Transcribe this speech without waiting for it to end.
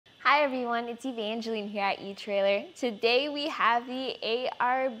Hi everyone, it's Evangeline here at eTrailer. Today we have the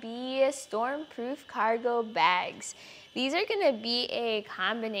ARB Stormproof Cargo Bags. These are going to be a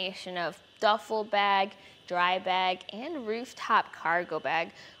combination of duffel bag, dry bag, and rooftop cargo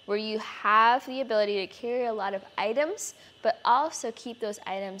bag where you have the ability to carry a lot of items but also keep those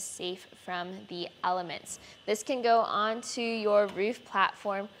items safe from the elements. This can go onto your roof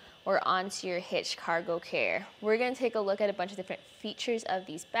platform or onto your hitch cargo carrier. We're going to take a look at a bunch of different features of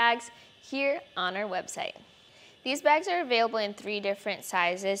these bags here on our website. These bags are available in 3 different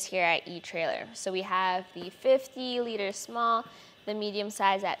sizes here at eTrailer. So we have the 50-liter small, the medium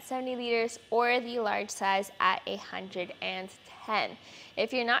size at 70 liters, or the large size at 110.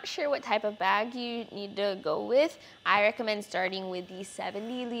 If you're not sure what type of bag you need to go with, I recommend starting with the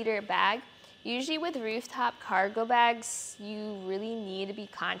 70-liter bag. Usually with rooftop cargo bags, you really need to be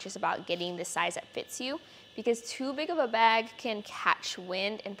conscious about getting the size that fits you because too big of a bag can catch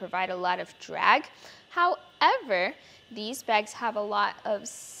wind and provide a lot of drag. However, these bags have a lot of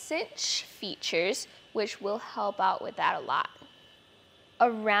cinch features which will help out with that a lot.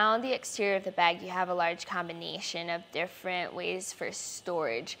 Around the exterior of the bag, you have a large combination of different ways for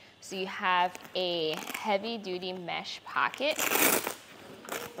storage. So you have a heavy-duty mesh pocket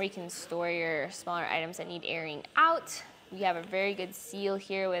where you can store your smaller items that need airing out. We have a very good seal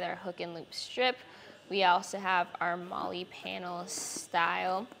here with our hook and loop strip. We also have our MOLLE panel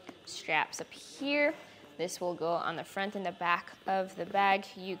style straps up here. This will go on the front and the back of the bag.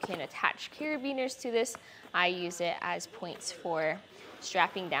 You can attach carabiners to this. I use it as points for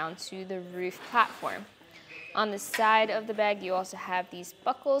strapping down to the roof platform. On the side of the bag, you also have these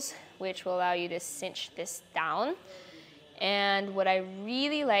buckles, which will allow you to cinch this down. And what I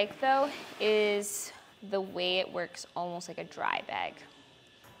really like though is the way it works almost like a dry bag.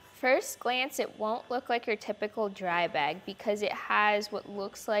 First glance, it won't look like your typical dry bag because it has what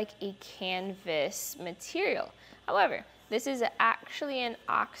looks like a canvas material. However, this is actually an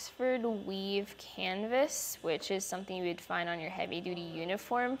Oxford weave canvas, which is something you would find on your heavy-duty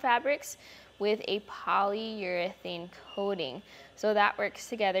uniform fabrics with a polyurethane coating. So that works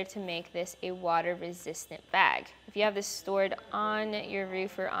together to make this a water-resistant bag. If you have this stored on your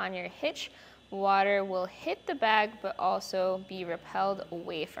roof or on your hitch, water will hit the bag but also be repelled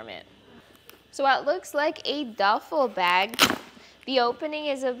away from it. So what looks like a duffel bag, the opening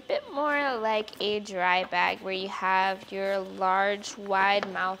is a bit more like a dry bag where you have your large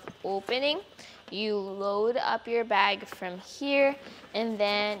wide mouth opening. You load up your bag from here and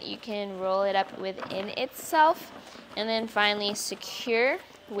then you can roll it up within itself and then finally secure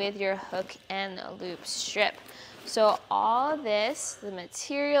with your hook and loop strip. So all this, the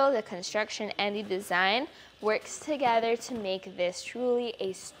material, the construction, and the design works together to make this truly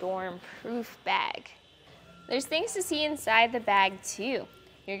a storm-proof bag. There's things to see inside the bag too.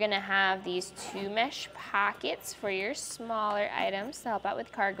 You're gonna have these 2 mesh pockets for your smaller items to help out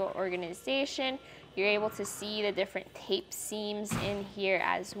with cargo organization. You're able to see the different tape seams in here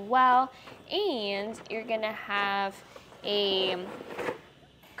as well. And you're gonna have a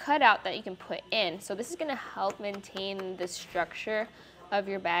cutout that you can put in. So this is gonna help maintain the structure of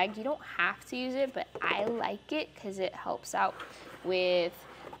your bag. You don't have to use it, but I like it because it helps out with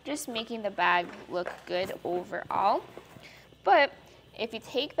just making the bag look good overall. But if you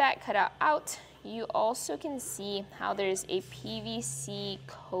take that cutout out, you also can see how there's a PVC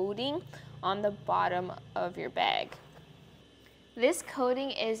coating on the bottom of your bag. This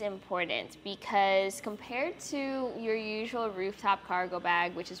coating is important because compared to your usual rooftop cargo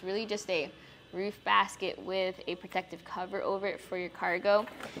bag, which is really just a roof basket with a protective cover over it for your cargo,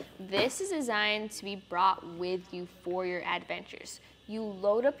 this is designed to be brought with you for your adventures. You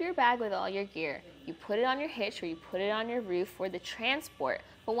load up your bag with all your gear, you put it on your hitch or you put it on your roof for the transport,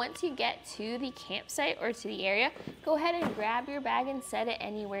 but once you get to the campsite or to the area, go ahead and grab your bag and set it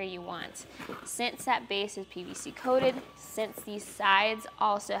anywhere you want. Since that base is PVC coated, since these sides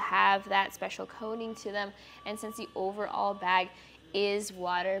also have that special coating to them, and since the overall bag is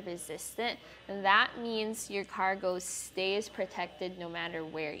water resistant, that means your cargo stays protected no matter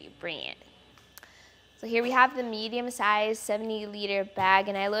where you bring it. So here we have the medium size 70-liter bag,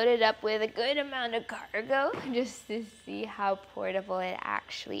 and I loaded up with a good amount of cargo just to see how portable it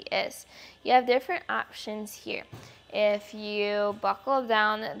actually is. You have different options here. If you buckle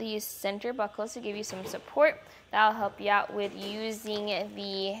down these center buckles to give you some support, that'll help you out with using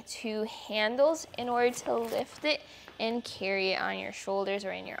the 2 handles in order to lift it and carry it on your shoulders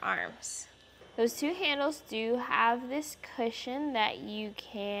or in your arms. Those 2 handles do have this cushion that you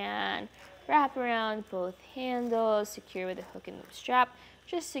can wrap around both handles, secure with a hook and loop strap,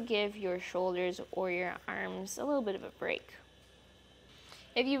 just to give your shoulders or your arms a little bit of a break.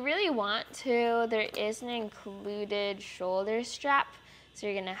 If you really want to, there is an included shoulder strap. So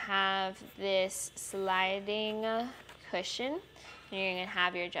you're gonna have this sliding cushion, and you're gonna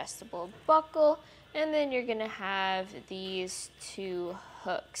have your adjustable buckle, and then you're gonna have these two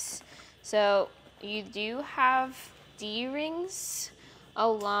hooks. So you do have D-rings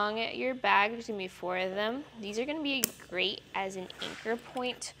along your bag. There's gonna be 4 of them. These are gonna be great as an anchor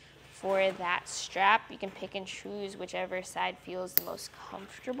point for that strap. You can pick and choose whichever side feels the most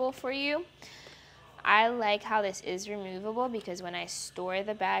comfortable for you. I like how this is removable because when I store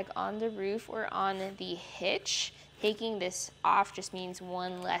the bag on the roof or on the hitch, taking this off just means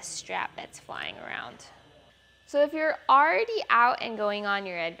one less strap that's flying around. So if you're already out and going on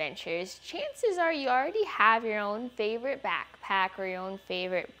your adventures, chances are you already have your own favorite backpack or your own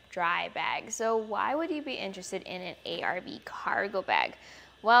favorite dry bag. So why would you be interested in an ARB cargo bag?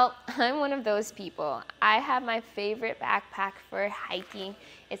 Well, I'm one of those people. I have my favorite backpack for hiking.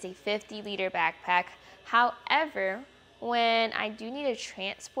 It's a 50-liter backpack. However, when I do need to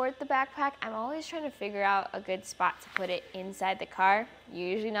transport the backpack, I'm always trying to figure out a good spot to put it inside the car.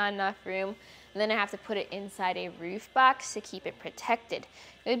 Usually not enough room. And then I have to put it inside a roof box to keep it protected.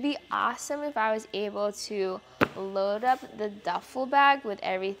 It would be awesome if I was able to load up the duffel bag with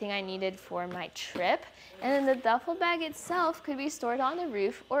everything I needed for my trip. And then the duffel bag itself could be stored on the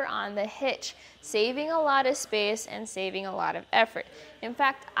roof or on the hitch, saving a lot of space and saving a lot of effort. In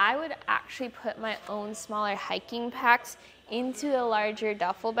fact, I would actually put my own smaller hiking packs into a larger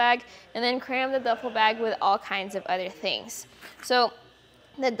duffel bag and then cram the duffel bag with all kinds of other things. So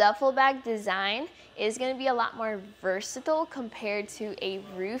the duffel bag design is going to be a lot more versatile compared to a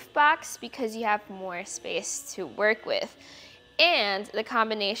roof box because you have more space to work with. And the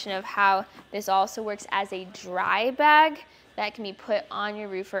combination of how this also works as a dry bag that can be put on your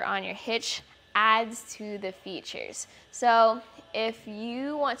roof or on your hitch adds to the features. So if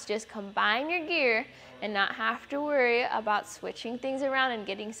you want to just combine your gear and not have to worry about switching things around and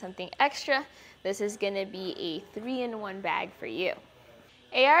getting something extra, this is going to be a 3-in-1 bag for you.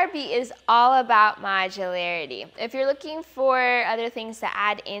 ARB is all about modularity. If you're looking for other things to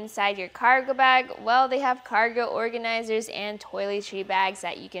add inside your cargo bag, well, they have cargo organizers and toiletry bags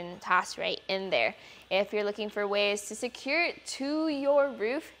that you can toss right in there. If you're looking for ways to secure it to your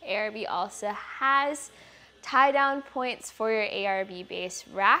roof, ARB also has tie-down points for your ARB base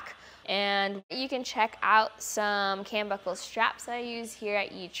rack. And you can check out some cam buckle straps that I use here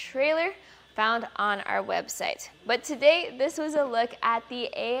at eTrailer, found on our website. But today, this was a look at the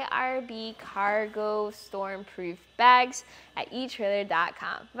ARB Cargo Stormproof Bags at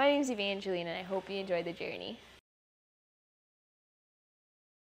etrailer.com. My name is Evangeline, and I hope you enjoyed the journey.